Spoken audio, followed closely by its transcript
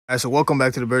Alright, so welcome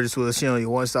back to the Burgess Willis channel, your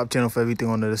one-stop channel for everything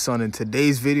under the sun. In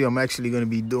today's video, I'm actually going to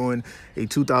be doing a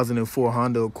 2004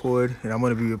 Honda Accord, and I'm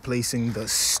going to be replacing the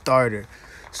starter.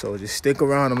 So just stick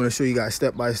around. I'm going to show you guys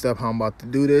step by step how I'm about to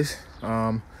do this.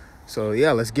 So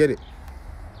yeah, let's get it.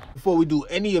 Before we do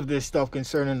any of this stuff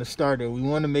concerning the starter, we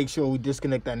want to make sure we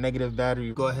disconnect that negative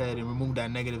battery. Go ahead and remove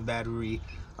that negative battery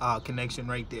connection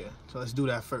right there. So let's do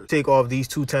that first. Take off these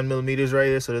two 10mm right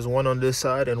here. So there's one on this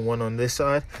side and one on this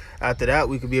side. After that,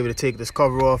 we could be able to take this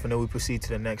cover off, and then we proceed to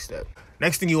the next step.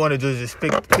 Next thing you want to do is just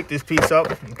pick this piece up,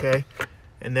 okay?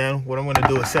 And then what I'm going to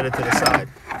do is set it to the side.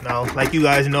 Now, like you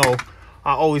guys know,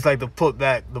 I always like to put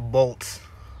back the bolts,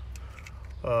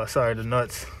 the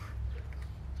nuts,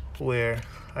 where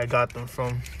I got them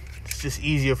from. It's just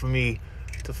easier for me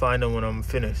to find them when I'm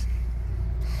finished.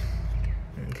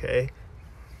 Okay.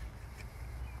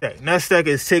 Next step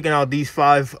is taking out these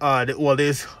five. Well,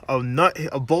 there's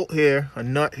a bolt here, a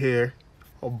nut here,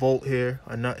 a bolt here,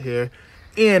 a nut here,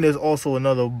 and there's also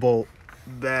another bolt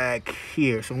back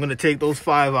here. So I'm gonna take those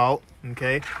five out.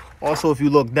 Okay. Also, if you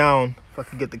look down, if I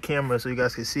can get the camera so you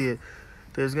guys can see it,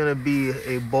 there's gonna be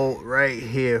a bolt right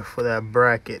here for that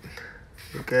bracket.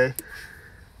 Okay,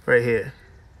 right here.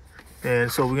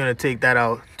 And so we're gonna take that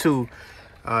out too.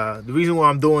 The reason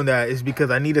why I'm doing that is because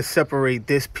I need to separate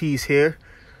this piece here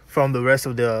from the rest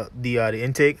of the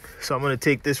intake. So I'm gonna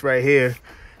take this right here,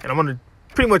 and I'm gonna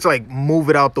pretty much like move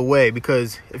it out the way,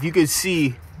 because if you can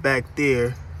see back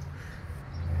there,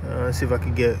 let's see if I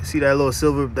can see that little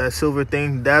silver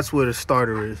thing. That's where the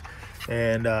starter is,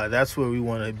 and that's where we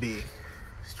want to be,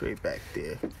 straight back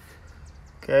there.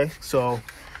 Okay, so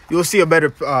you'll see a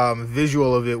better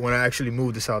visual of it when I actually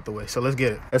move this out the way. So let's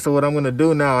get it. And so what I'm gonna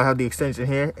do now, I have the extension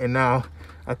here, and now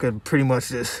I could pretty much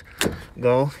just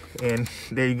go, and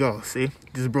there you go. See,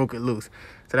 just broke it loose.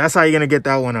 So that's how you're gonna get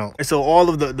that one out. And so all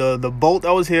of the bolt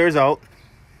that was here is out.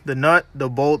 The nut, the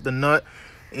bolt, the nut,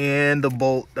 and the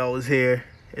bolt that was here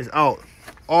is out.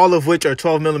 All of which are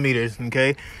 12mm,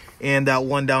 okay? And that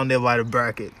one down there by the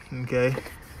bracket, okay?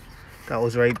 That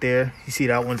was right there. You see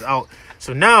that one's out.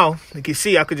 So now, you can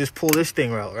see I could just pull this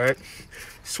thing out, right?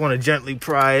 Just want to gently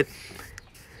pry it,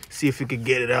 see if we could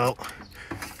get it out.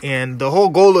 And the whole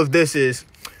goal of this is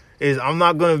I'm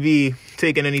not going to be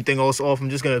taking anything else off. I'm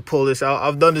just going to pull this out.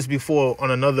 I've done this before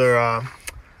on another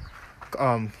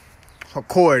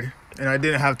Accord, and I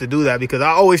didn't have to do that because I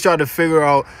always try to figure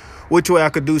out which way I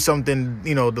could do something,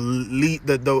 you know,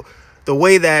 the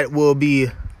way that will be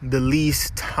the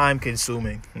least time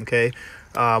consuming, okay?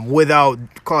 Without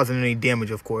causing any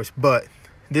damage, of course. But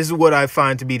this is what I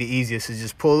find to be the easiest, is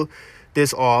just pull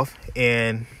this off,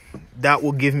 and that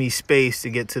will give me space to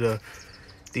get to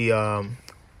the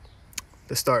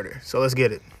starter. So let's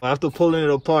get it. After pulling it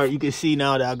apart, you can see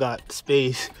now that I got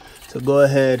space to go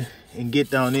ahead and get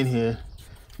down in here.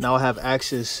 Now I have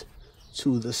access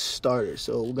to the starter,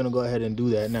 so we're gonna go ahead and do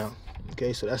that now.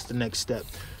 Okay, so that's the next step.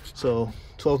 So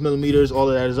 12mm, all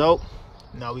of that is out.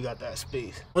 Now we got that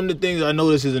space. One of the things I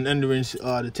noticed is an hindrance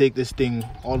to take this thing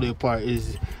all the way apart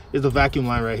is the vacuum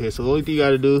line right here. So the only thing you got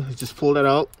to do is just pull that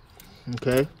out,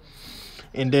 okay?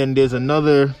 And then there's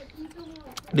another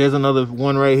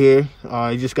one right here.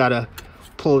 You just gotta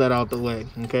pull that out the way,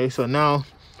 okay? So now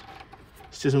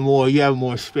it's just you have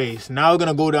more space. Now we're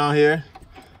gonna go down here,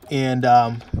 and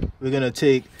we're gonna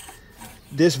take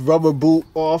this rubber boot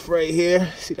off right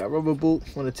here. See that rubber boot?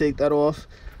 I'm gonna take that off.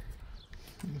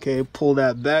 Okay, pull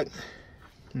that back,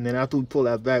 and then after we pull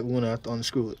that back, we're gonna have to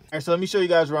unscrew it. All right, so let me show you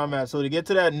guys where I'm at. So to get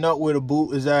to that nut where the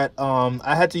boot is at,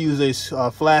 I had to use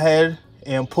a flathead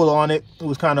and pull on it. It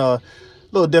was kind of a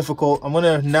little difficult. I'm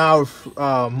gonna now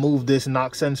move this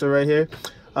knock sensor right here.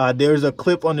 There's a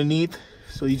clip underneath,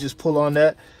 so you just pull on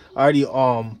that. I already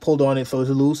pulled on it, so it's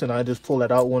loose, and I just pull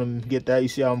that out. Want to get that? You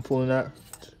see how I'm pulling that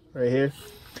right here?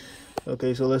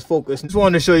 Okay, so let's focus. Just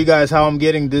wanted to show you guys how I'm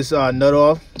getting this nut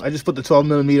off. I just put the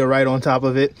 12mm right on top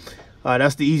of it.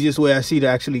 That's the easiest way I see to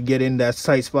actually get in that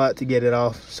tight spot to get it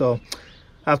off. So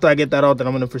after I get that out, then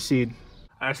I'm going to proceed.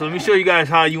 All right, so let me show you guys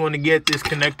how you want to get this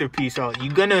connector piece out.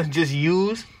 You're going to just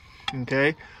use,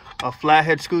 okay, a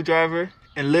flathead screwdriver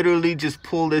and literally just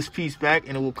pull this piece back,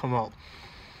 and it will come out.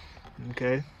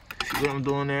 Okay, see what I'm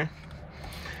doing there?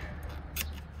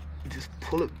 Just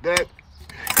pull it back,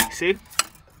 see?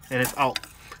 And it's out.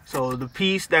 So the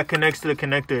piece that connects to the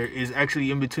connector is actually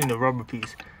in between the rubber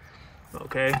piece.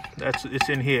 Okay, it's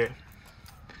in here.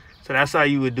 So that's how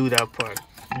you would do that part.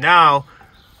 Now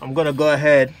I'm gonna go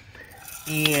ahead,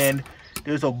 and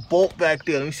there's a bolt back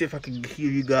there. Let me see if I can give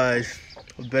you guys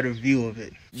a better view of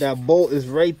it. That bolt is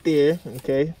right there,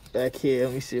 okay, back here.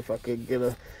 Let me see if I could get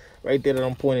a right there that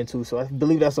I'm pointing to. So I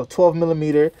believe that's a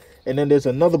 12mm, And then there's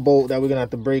another bolt that we're gonna have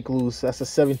to break loose. That's a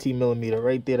 17 millimeter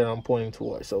right there that I'm pointing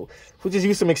towards. So if we just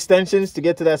use some extensions to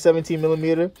get to that 17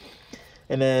 millimeter.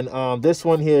 And then this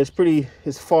one here is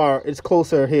it's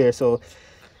closer here. So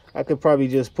I could probably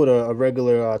just put a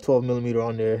regular 12 millimeter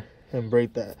on there and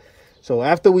break that. So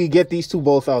after we get these two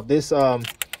bolts out, these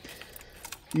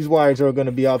wires are going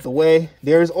to be out the way.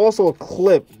 There is also a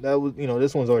clip that was,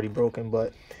 this one's already broken,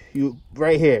 but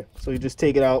right here. So you just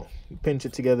take it out, you pinch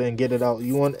it together and get it out.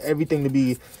 You want everything to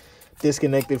be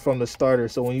disconnected from the starter.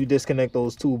 So when you disconnect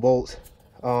those two bolts,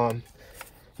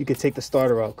 you could take the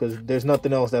starter out because there's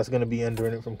nothing else that's going to be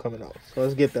hindering it from coming out. So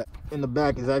let's get that. In the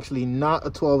back is actually not a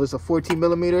 12, it's a 14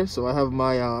 millimeter. So I have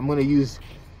my I'm gonna use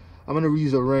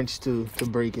a wrench to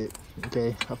break it.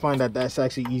 Okay, I find that that's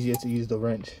actually easier to use the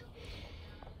wrench.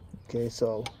 Okay,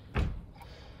 so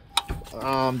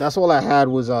that's all I had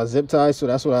was zip ties, so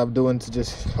that's what I'm doing to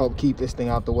just help keep this thing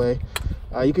out the way.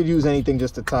 You could use anything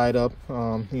just to tie it up.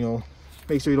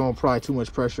 Make sure you don't apply too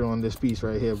much pressure on this piece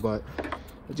right here, but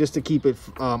just to keep it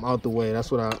out the way,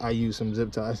 that's what I use, some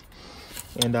zip ties.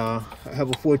 And I have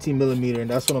a 14 millimeter, and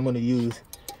that's what I'm going to use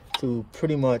to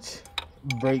pretty much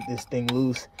break this thing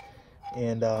loose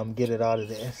and get it out of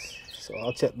there. So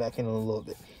I'll check back in a little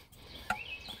bit.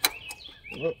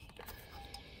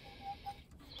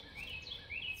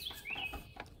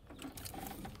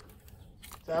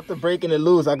 So after breaking it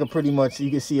loose, I could pretty much, you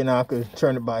can see now I could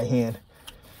turn it by hand.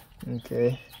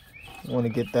 Okay, I want to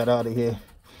get that out of here.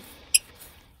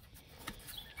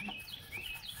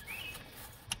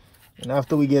 And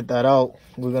after we get that out,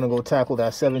 we're gonna go tackle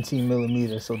that 17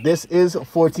 millimeter. So this is a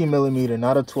 14 millimeter,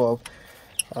 not a 12.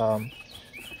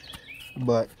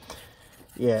 But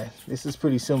yeah, this is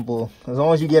pretty simple. As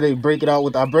long as you get it, I break it out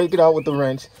with the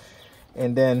wrench,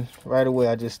 and then right away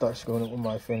I just start screwing it with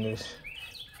my fingers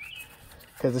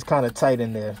because it's kind of tight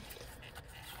in there.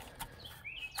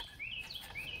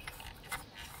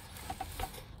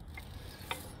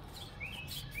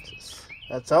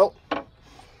 That's out.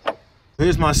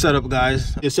 Here's my setup,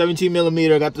 guys. The 17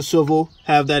 millimeter, I got the swivel,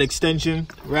 have that extension,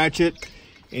 ratchet,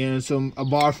 and a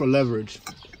bar for leverage.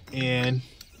 And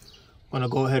I'm gonna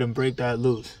go ahead and break that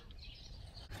loose.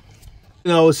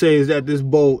 And I would say is that this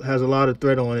bolt has a lot of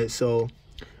thread on it, so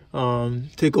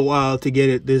take a while to get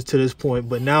it to this point.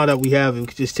 But now that we have it, we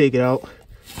can just take it out.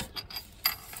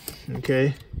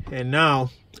 Okay, and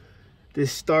now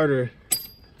this starter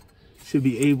should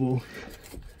be able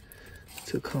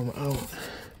to come out.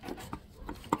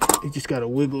 You just gotta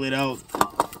wiggle it out,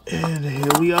 and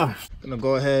here we are. I'm gonna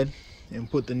go ahead and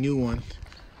put the new one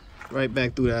right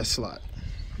back through that slot.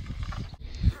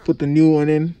 Put the new one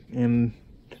in and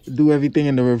do everything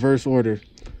in the reverse order.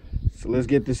 So let's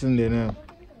get this in there now.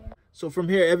 So from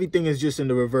here, everything is just in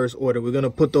the reverse order. We're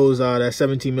gonna put those that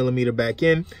 17 millimeter back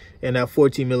in and that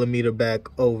 14 millimeter back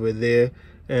over there.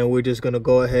 And we're just gonna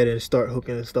go ahead and start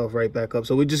hooking the stuff right back up.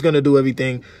 So we're just gonna do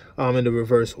everything in the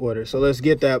reverse order. So let's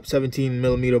get that 17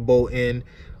 millimeter bolt in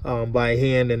by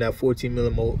hand and that 14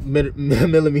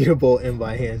 millimeter bolt in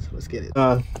by hand. So let's get it.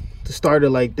 To start it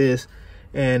like this,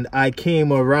 and I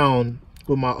came around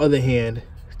with my other hand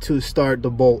to start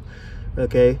the bolt.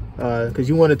 Okay, because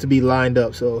you want it to be lined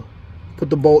up. So put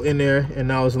the bolt in there, and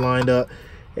now it's lined up.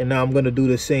 And now I'm gonna do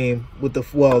the same with the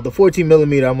 14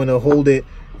 millimeter. I'm gonna hold it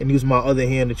and use my other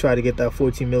hand to try to get that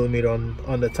 14 millimeter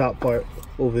on the top part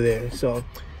over there. So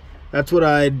that's what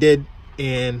I did,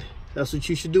 and that's what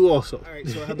you should do also. All right,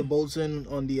 so I have the bolts in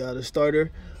on the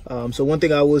starter. So one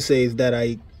thing I will say is that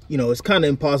it's kind of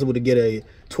impossible to get a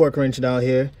torque wrench down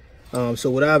here.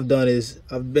 So what I've done is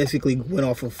I've basically went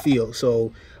off of feel.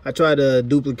 So I try to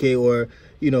duplicate or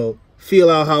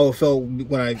feel out how it felt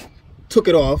when I took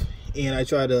it off, and I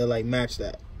try to like match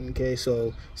that. Okay,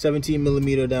 so 17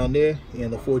 millimeter down there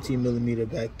and the 14 millimeter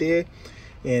back there,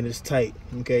 and it's tight.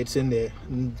 Okay, it's in there.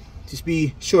 And just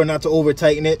be sure not to over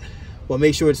tighten it, but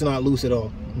make sure it's not loose at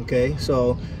all. Okay,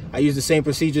 so I use the same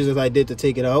procedures as I did to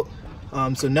take it out.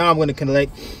 So now I'm going to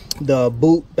connect the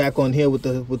boot back on here with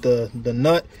the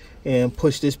nut and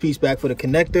push this piece back for the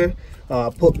connector.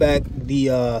 Put back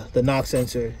the knock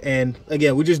sensor, and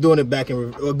again we're just doing it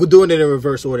in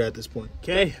reverse order at this point.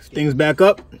 Okay, things back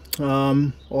up.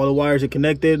 All the wires are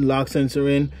connected, lock sensor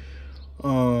in.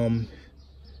 Now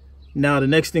the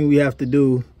next thing we have to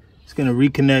do is going to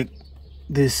reconnect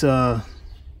this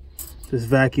this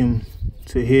vacuum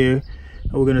to here,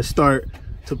 and we're going to start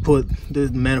to put the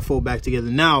manifold back together.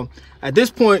 Now at this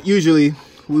point usually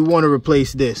we want to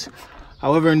replace this.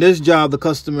 However, in this job the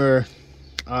customer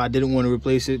didn't want to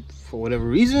replace it for whatever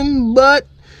reason, but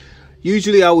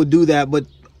usually I would do that. But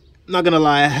I'm not gonna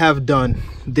lie, I have done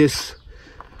this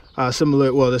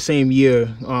similar, well, the same year,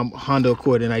 Honda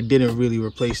Accord, and I didn't really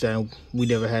replace that, and we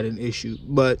never had an issue.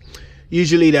 But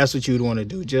usually that's what you would want to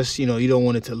do. Just, you know, you don't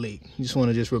want it to leak. You just want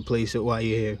to just replace it while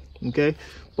you're here, okay?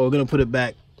 But we're gonna put it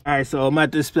back. All right, so I'm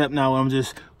at this step now where I'm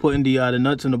just putting the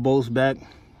nuts and the bolts back,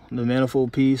 the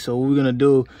manifold piece. So what we're gonna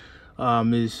do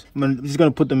is I'm just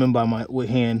gonna put them in with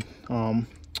hand.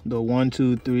 The 1,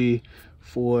 2, 3,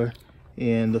 4,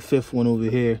 and the 5th one over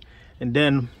here. And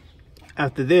then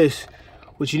after this,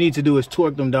 what you need to do is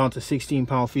torque them down to 16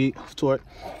 pound-feet of torque.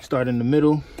 Start in the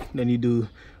middle, then you do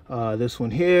this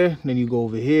one here, then you go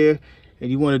over here,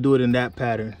 and you want to do it in that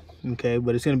pattern, okay?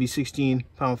 But it's going to be 16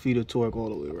 pound-feet of torque all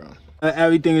the way around.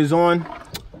 Everything is on.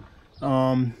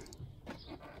 I'm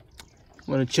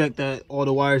going to check that all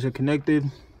the wires are connected,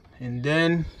 and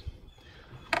then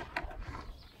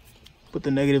put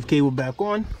the negative cable back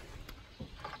on.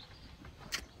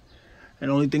 And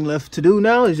the only thing left to do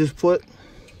now is just put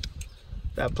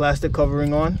that plastic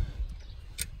covering on,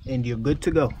 and you're good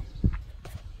to go.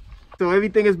 So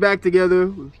everything is back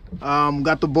together.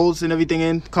 Got the bolts and everything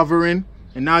in, covering,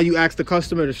 and now you ask the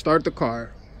customer to start the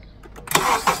car.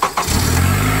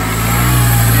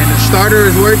 And the starter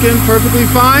is working perfectly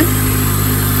fine.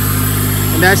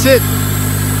 And that's it.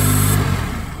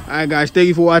 All right, guys, thank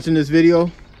you for watching this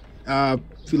video.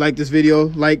 If you like this video,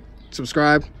 like,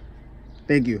 subscribe.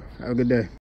 Thank you. Have a good day.